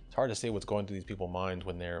hard to say what's going through these people's minds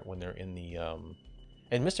when they're in the.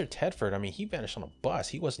 And Mr. Tedford, I mean, he vanished on a bus.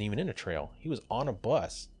 He wasn't even in a trail. He was on a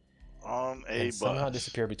bus. And somehow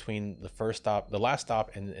disappeared between the last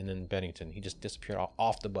stop, and then Bennington. He just disappeared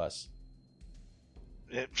off the bus.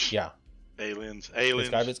 Yeah. Aliens.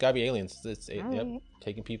 It's gotta be aliens.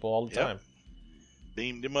 Taking people all the time.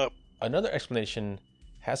 Beamed him up. Another explanation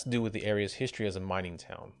has to do with the area's history as a mining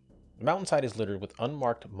town. The mountainside is littered with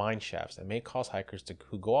unmarked mine shafts that may cause hikers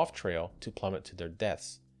who go off trail to plummet to their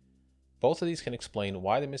deaths. Both of these can explain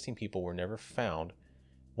why the missing people were never found.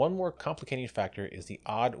 One more complicating factor is the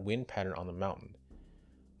odd wind pattern on the mountain.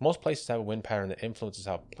 Most places have a wind pattern that influences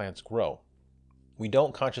how plants grow. We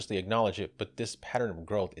don't consciously acknowledge it, but this pattern of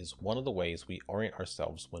growth is one of the ways we orient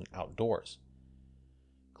ourselves when outdoors.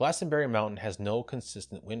 Glastonbury Mountain has no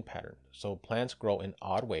consistent wind pattern, so plants grow in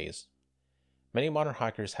odd ways. Many modern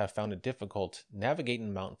hikers have found it difficult navigating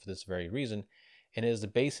the mountain for this very reason, and it is the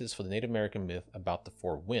basis for the Native American myth about the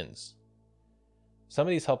four winds. Some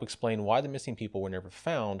of these help explain why the missing people were never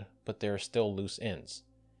found, but there are still loose ends.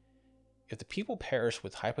 If the people perished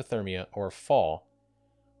with hypothermia or a fall,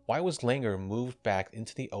 why was Langer moved back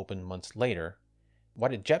into the open months later? Why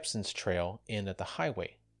did Jepson's trail end at the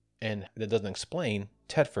highway? And that doesn't explain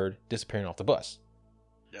Tedford disappearing off the bus.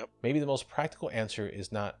 Yep. Maybe the most practical answer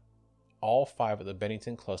is not all 5 of the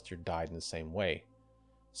Bennington cluster died in the same way.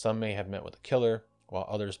 Some may have met with a killer, while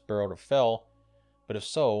others burrowed or fell, but if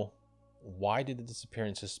so, why did the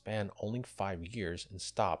disappearances span only 5 years and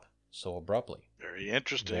stop so abruptly? Very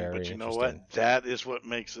interesting, but you know what? That is what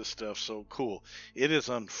makes this stuff so cool. It is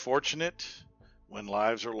unfortunate when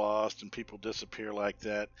lives are lost and people disappear like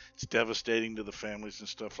that. It's devastating to the families and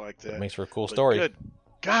stuff like that. It makes for a cool But story. good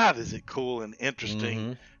God, is it cool and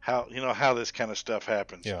interesting how how this kind of stuff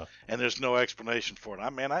happens. Yeah. And there's no explanation for it.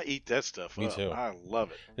 I eat that stuff Me up. too. I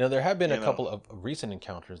love it. Now, there have been a couple of recent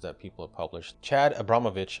encounters that people have published. Chad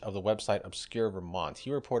Abramovich of the website Obscure Vermont,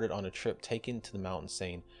 he reported on a trip taken to the mountains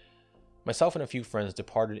saying, "Myself and a few friends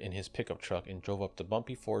departed in his pickup truck and drove up the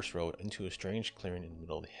bumpy forest road into a strange clearing in the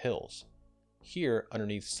middle of the hills. Here,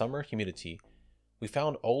 underneath summer humidity, we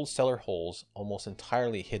found old cellar holes almost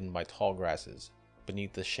entirely hidden by tall grasses,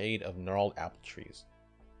 beneath the shade of gnarled apple trees.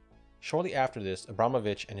 Shortly after this,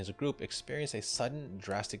 Abramovich and his group experienced a sudden,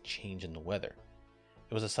 drastic change in the weather.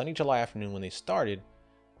 It was a sunny July afternoon when they started,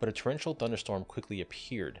 but a torrential thunderstorm quickly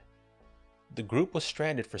appeared. The group was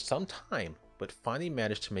stranded for some time, but finally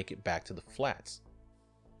managed to make it back to the flats.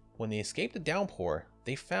 When they escaped the downpour,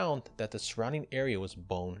 they found that the surrounding area was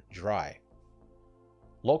bone dry.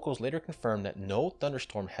 Locals later confirmed that no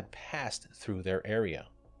thunderstorm had passed through their area."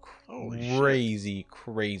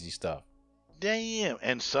 Crazy stuff. Damn.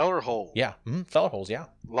 And cellar holes. Yeah, cellar holes, yeah.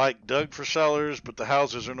 Like dug for cellars, but the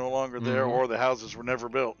houses are no longer there, or the houses were never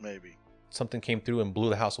built, maybe. Something came through and blew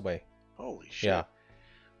the house away. Holy shit. Yeah.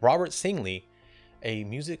 Robert Singley, a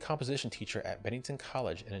music composition teacher at Bennington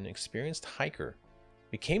College and an experienced hiker,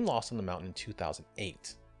 became lost on the mountain in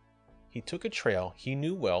 2008. He took a trail he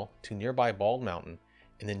knew well to nearby Bald Mountain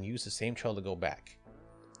and then used the same trail to go back.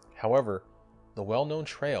 However, the well-known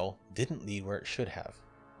trail didn't lead where it should have.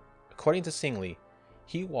 According to Singley,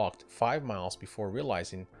 he walked 5 miles before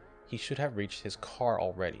realizing he should have reached his car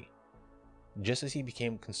already. Just as he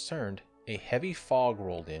became concerned, a heavy fog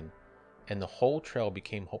rolled in, and the whole trail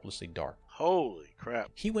became hopelessly dark. Holy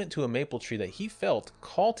crap. He went to a maple tree that he felt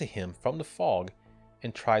called to him from the fog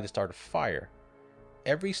and tried to start a fire.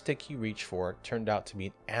 Every stick he reached for turned out to be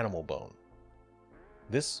an animal bone.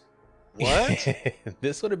 What?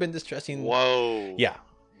 This would have been distressing. Whoa. Yeah.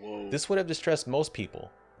 Whoa. This would have distressed most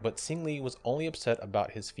people, but Singley was only upset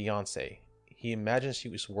about his fiancée. He imagined she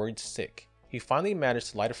was worried sick. He finally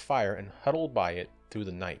managed to light a fire and huddled by it through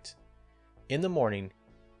the night. In the morning,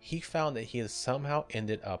 he found that he had somehow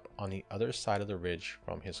ended up on the other side of the ridge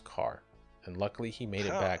from his car, and luckily he made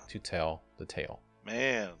it back to tell the tale.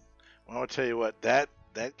 Man, well, I'll tell you what, that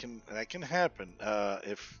can happen.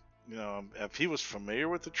 If he was familiar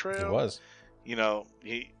with the trail, He was.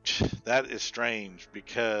 That is strange,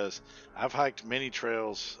 because I've hiked many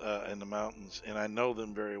trails in the mountains, and I know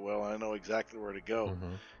them very well. And I know exactly where to go.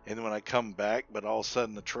 Mm-hmm. And when I come back, but all of a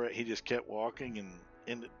sudden he just kept walking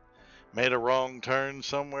and made a wrong turn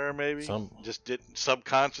somewhere. Maybe just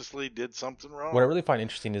subconsciously did something wrong. What I really find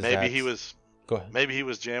interesting is maybe he was. Go ahead. Maybe he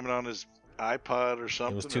was jamming on his iPod or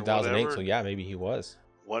something. It was 2008, or so yeah, maybe he was.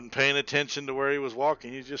 Wasn't paying attention to where he was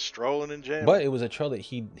walking. He's just strolling and jamming. But it was a trail that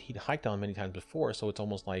he'd hiked on many times before, so it's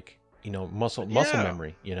almost like, muscle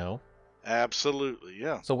memory, Absolutely,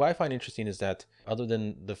 yeah. So what I find interesting is that other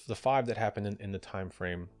than the 5 that happened in the time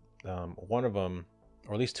frame, one of them,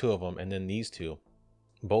 or at least 2 of them, and then these 2,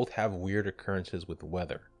 both have weird occurrences with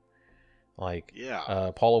weather. Like,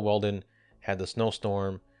 Paula Weldon had the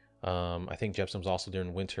snowstorm. I think Jepson's also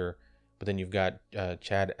during winter. But then you've got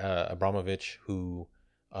Chad Abramovich, who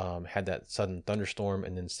had that sudden thunderstorm,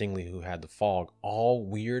 and then Singley, who had the fog. All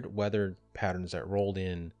weird weather patterns that rolled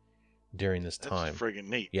in during this time. That's friggin'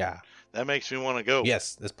 neat. Yeah. That makes me want to go.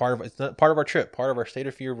 Yes, it's part of our trip, part of our State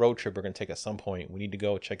of Fear road trip we're going to take at some point. We need to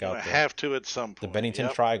go check out have to at some point. The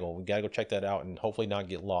Bennington Triangle. We got to go check that out and hopefully not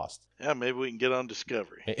get lost. Yeah, maybe we can get on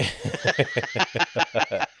Discovery.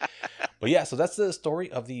 But yeah, so that's the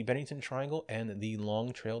story of the Bennington Triangle and the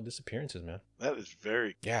Long Trail disappearances, man. That is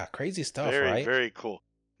very crazy stuff, very, right? Very cool.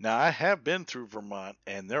 Now, I have been through Vermont,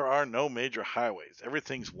 and there are no major highways.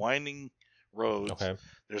 Everything's winding roads. Okay.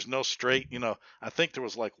 There's no straight, I think there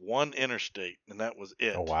was like one interstate, and that was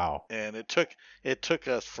it. Oh, wow. And it took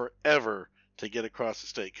us forever to get across the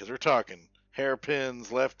state, because we're talking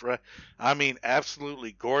hairpins, left, right. I mean,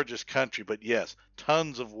 absolutely gorgeous country, but yes,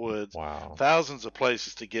 tons of woods. Wow. Thousands of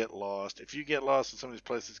places to get lost. If you get lost in some of these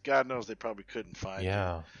places, God knows they probably couldn't find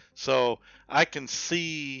you. So I can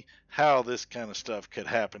see how this kind of stuff could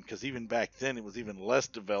happen, because even back then it was even less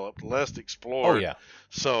developed, less explored. Oh, yeah.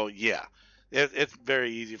 So, yeah. It's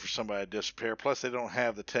very easy for somebody to disappear. Plus, they don't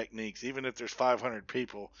have the techniques. Even if there's 500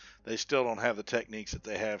 people, they still don't have the techniques that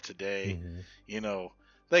they have today. Mm-hmm.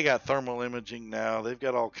 They got thermal imaging now. They've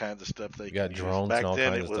got all kinds of stuff they got can drones use. Back and all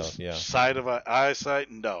then, kinds it of was stuff. Yeah. sight of eyesight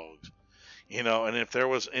and dogs. And if there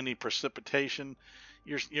was any precipitation,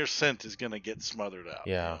 your scent is going to get smothered out.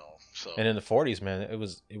 Yeah. So. And in the 40s, man, it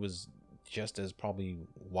was just as probably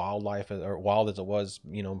wildlife or wild as it was,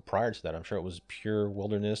 prior to that. I'm sure it was pure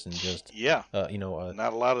wilderness and just not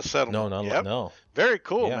a lot of settlement. No. Very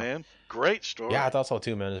cool, Yeah. man. Great story. Yeah, I thought so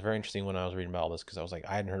too, man. It's very interesting when I was reading about all this because I was like,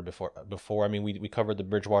 I hadn't heard it before. I mean, we covered the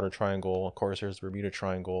Bridgewater Triangle. Of course, there's the Bermuda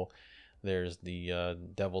Triangle. There's the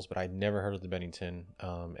Devils, but I'd never heard of the Bennington.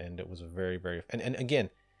 And it was a very, very and again,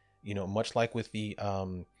 much like with the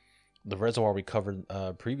reservoir we covered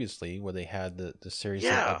previously, where they had the series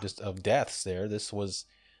of deaths there. This was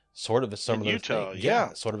sort of a similar in Utah, thing.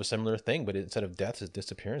 Yeah, sort of a similar thing, but instead of deaths, it's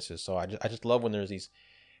disappearances. So I just love when there's these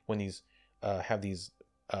have these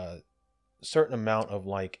certain amount of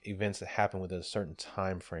like events that happen within a certain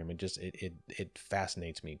time frame. It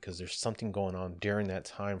fascinates me because there's something going on during that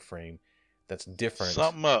time frame that's different.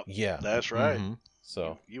 Something up. Yeah, that's right. Mm-hmm.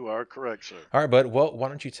 So you are correct, sir. All right, bud. Well, why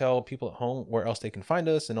don't you tell people at home where else they can find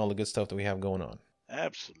us and all the good stuff that we have going on?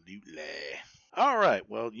 Absolutely. All right.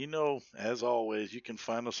 Well, as always, you can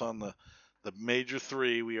find us on the major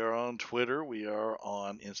three. We are on Twitter, we are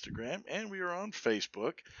on Instagram, and we are on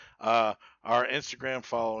Facebook. Our Instagram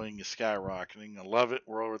following is skyrocketing. I love it.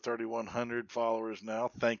 We're over 3,100 followers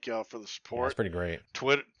now. Thank y'all for the support. That's pretty great.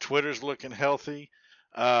 Twitter's looking healthy,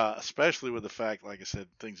 especially with the fact, like I said,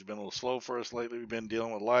 things have been a little slow for us lately. We've been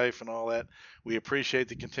dealing with life and all that. We appreciate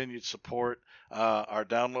the continued support. Our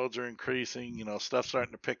downloads are increasing. Stuff's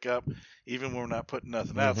starting to pick up, even when we're not putting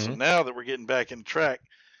nothing out. So now that we're getting back in track,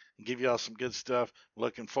 give y'all some good stuff.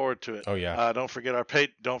 Looking forward to it. Oh yeah. Don't forget our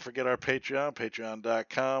Patreon,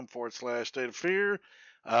 patreon.com/State of Fear.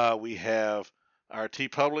 We have our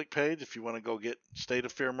TeePublic page if you want to go get State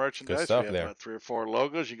of Fear merchandise. Good stuff we have there. about 3 or 4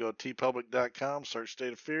 logos. You go to teepublic.com, search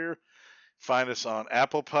State of Fear. Find us on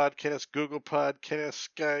Apple Podcasts, Google Podcasts,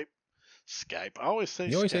 Skype. I always say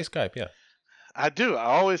Skype. You always say Skype, yeah. I do. I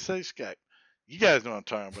always say Skype. You guys know what I'm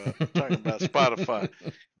talking about. I'm talking about Spotify,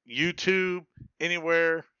 YouTube,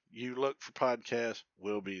 anywhere you look for podcasts,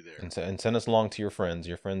 we'll be there. And send us along to your friends.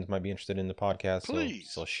 Your friends might be interested in the podcast.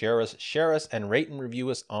 Please. So share us, and rate and review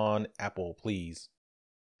us on Apple, please.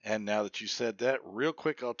 And now that you said that, real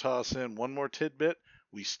quick, I'll toss in one more tidbit.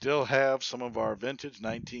 We still have some of our vintage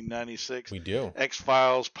 1996 We do.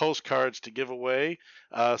 X-Files postcards to give away.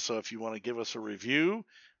 So if you want to give us a review,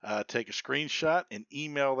 take a screenshot and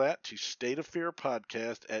email that to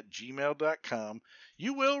stateoffearpodcast@gmail.com.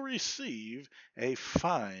 You will receive a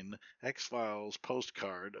fine X-Files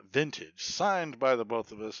postcard, vintage, signed by the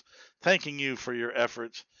both of us, thanking you for your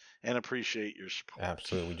efforts and appreciate your support.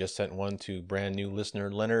 Absolutely. We just sent one to brand new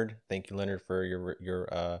listener Leonard. Thank you, Leonard, for your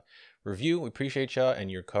review. We appreciate you, and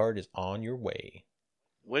your card is on your way.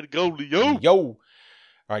 Way to go, Leo! Yo! All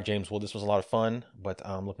right, James. Well, this was a lot of fun, but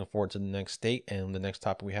I'm looking forward to the next state and the next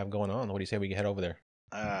topic we have going on. What do you say we head over there?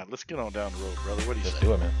 Let's get on down the road, brother. What do you say? Let's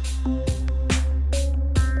do it, man.